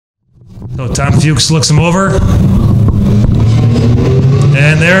So Tom Fuchs looks him over.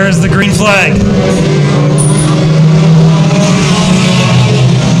 And there's the green flag.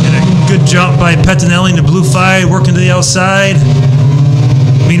 And a good jump by Pettinelli in the blue 5, working to the outside.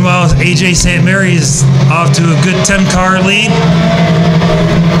 Meanwhile, AJ St. Mary is off to a good 10-car lead.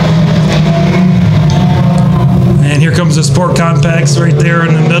 And here comes the Sport Compacts right there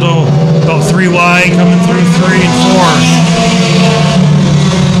in the middle, about 3 wide, coming through 3 and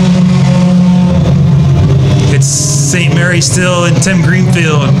 4. It's St. Mary still and Tim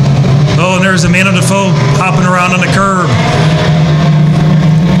Greenfield. Oh, and there's Amanda Defoe hopping around on the curb.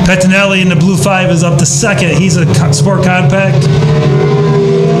 Pettinelli in the blue 5 is up to 2nd. He's a Sport Compact. A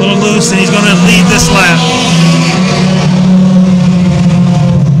little loose, and he's going to lead this lap.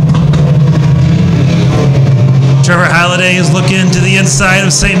 Trevor Halliday is looking to the inside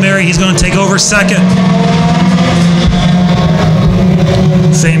of St. Mary. He's going to take over 2nd.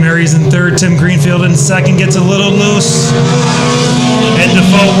 St. Mary's in 3rd. Tim Greenfield in 2nd. Gets a little loose. And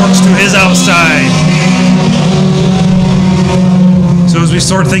Defoe works to his outside. So as we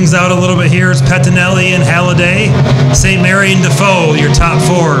sort things out a little bit here, it's Pettinelli and Halliday, St. Mary and Defoe, your top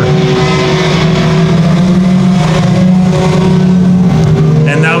 4.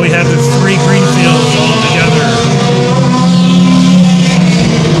 And now we have the 3 Greenfields all together.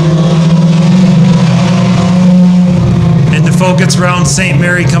 And Defoe gets around St.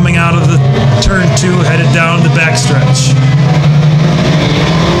 Mary coming out of the turn 2, headed down the backstretch.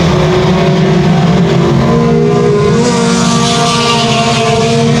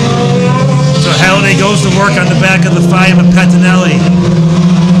 So Halliday goes to work on the back of the 5 of Pettinelli.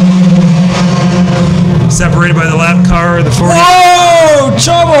 Separated by the lap car, the 40. Whoa!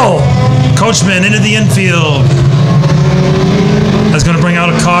 Trouble! Coachman into the infield. That's going to bring out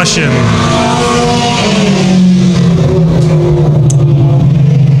a caution.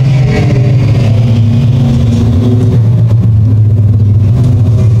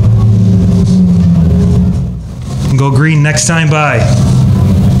 Go green next time by.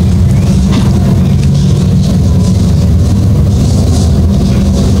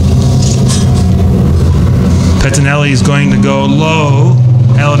 Pettinelli is going to go low.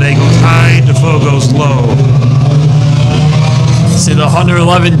 Halliday goes high. Defoe goes low. See the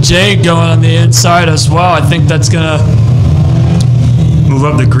 111J going on the inside as well. I think that's going to move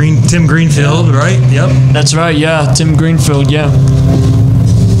up to Tim Greenfield, yeah. Right? Yep. That's right, yeah. Tim Greenfield, yeah.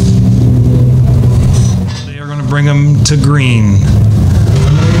 They are going to bring him to green.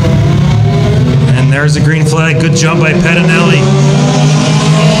 And there's the green flag. Good jump by Pettinelli.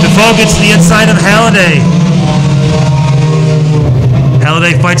 Defoe gets to the inside of Halliday.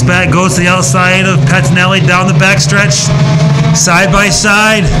 Halliday fights back, goes to the outside of Pettinelli down the backstretch, side by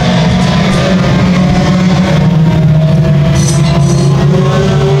side.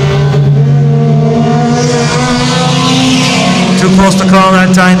 Too close to call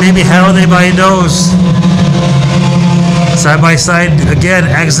that time, maybe Halliday by a nose. Side by side again,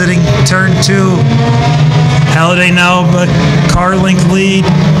 exiting turn 2. Halliday now a car length lead.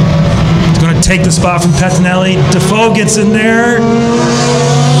 Going to take the spot from Pettinelli. Defoe gets in there.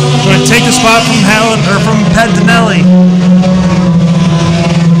 Going to take the spot from Pettinelli.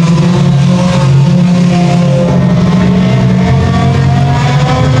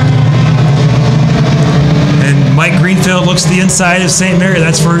 And Mike Greenfield looks to the inside of St. Mary.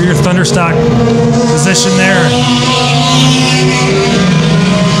 That's for your Thunderstock position there.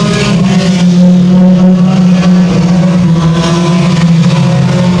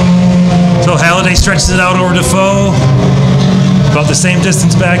 So Halliday stretches it out over Defoe. About the same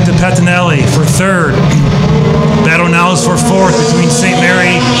distance back to Pettinelli for 3rd. Battle now is for 4th between St.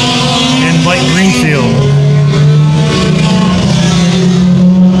 Mary and Mike Greenfield.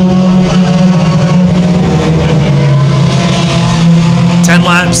 Ten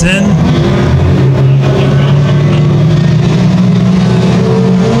laps in.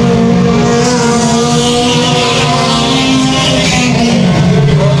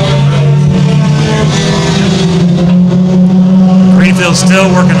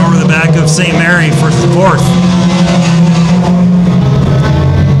 Still working over the back of St. Mary for 4th.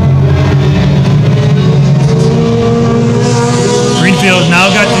 Greenfield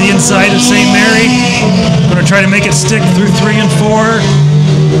now got to the inside of St. Mary. Going to try to make it stick through 3 and 4,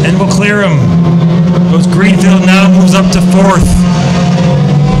 and we'll clear him. Goes Greenfield now, moves up to 4th.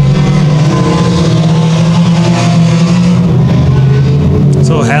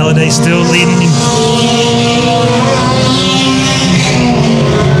 So Halliday still leading.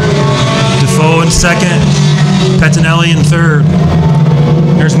 Defoe in 2nd, Pettinelli in 3rd.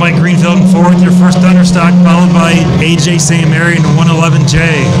 There's Mike Greenfield in 4th, your first Thunderstock, followed by AJ St. Mary in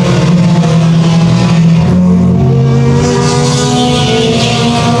 111J.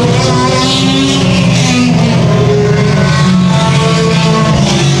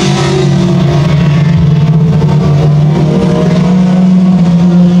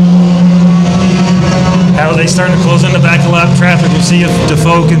 Halliday starting to close in the back of lap traffic. We'll see if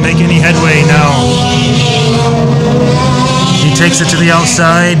Defoe can make any headway now. He takes it to the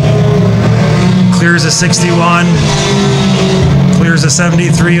outside, clears a 61, clears a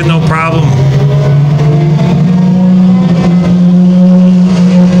 73 with no problem.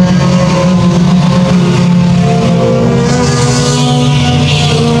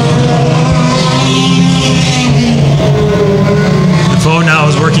 Defoe now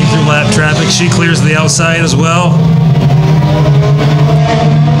is working through lap traffic. She clears the outside as well.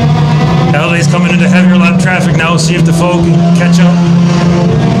 Halliday's coming into heavier lap traffic now. We'll see if Defoe can catch up,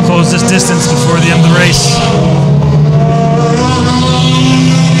 close this distance before the end of the race.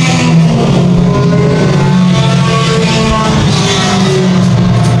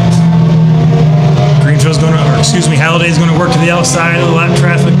 Greenfield's going to, or excuse me, Halliday's going to work to the outside of the lap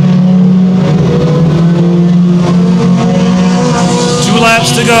traffic. 2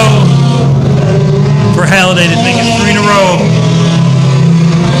 laps to go for Halliday to make it 3 in a row.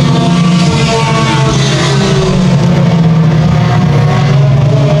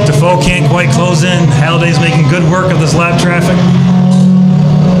 Defoe can't quite close in. Halliday's making good work of this lap traffic.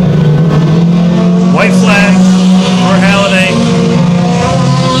 White flag for Halliday.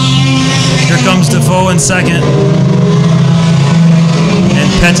 Here comes Defoe in second. And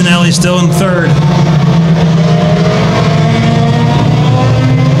Pettinelli still in third.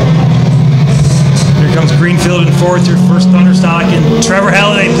 Here comes Greenfield in fourth, your first Thunderstock. And Trevor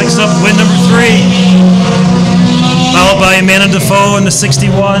Halliday picks up win number 3. Followed by Amanda Defoe in the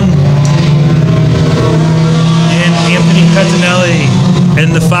 61. And Anthony Pettinelli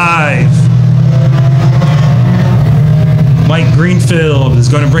in the 5. Mike Greenfield is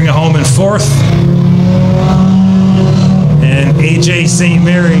going to bring it home in 4th. And AJ St.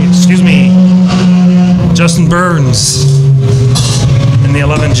 Mary, excuse me, Justin Burns in the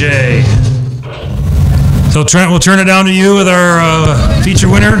 11J. So Trent, we'll turn it down to you with our feature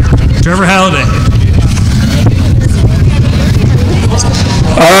winner, Trevor Halliday.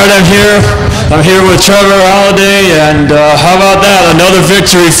 All right, I'm here with Trevor Halliday, and how about that? Another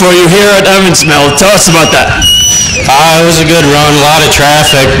victory for you here at Evansville. Tell us about that. It was a good run, a lot of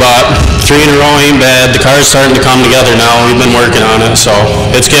traffic, but 3 in a row ain't bad. The car's starting to come together now. We've been working on it, so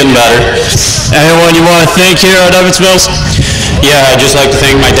it's getting better. Anyone you want to thank here at Evansville? Yeah, I'd just like to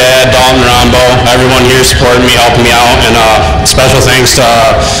thank my dad, Dalton Rombo, everyone here supporting me, helping me out, and special thanks to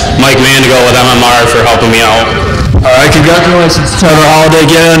Mike Mandigo with MMR for helping me out. All right, congratulations, Trevor Halliday,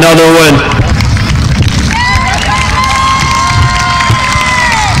 getting another win.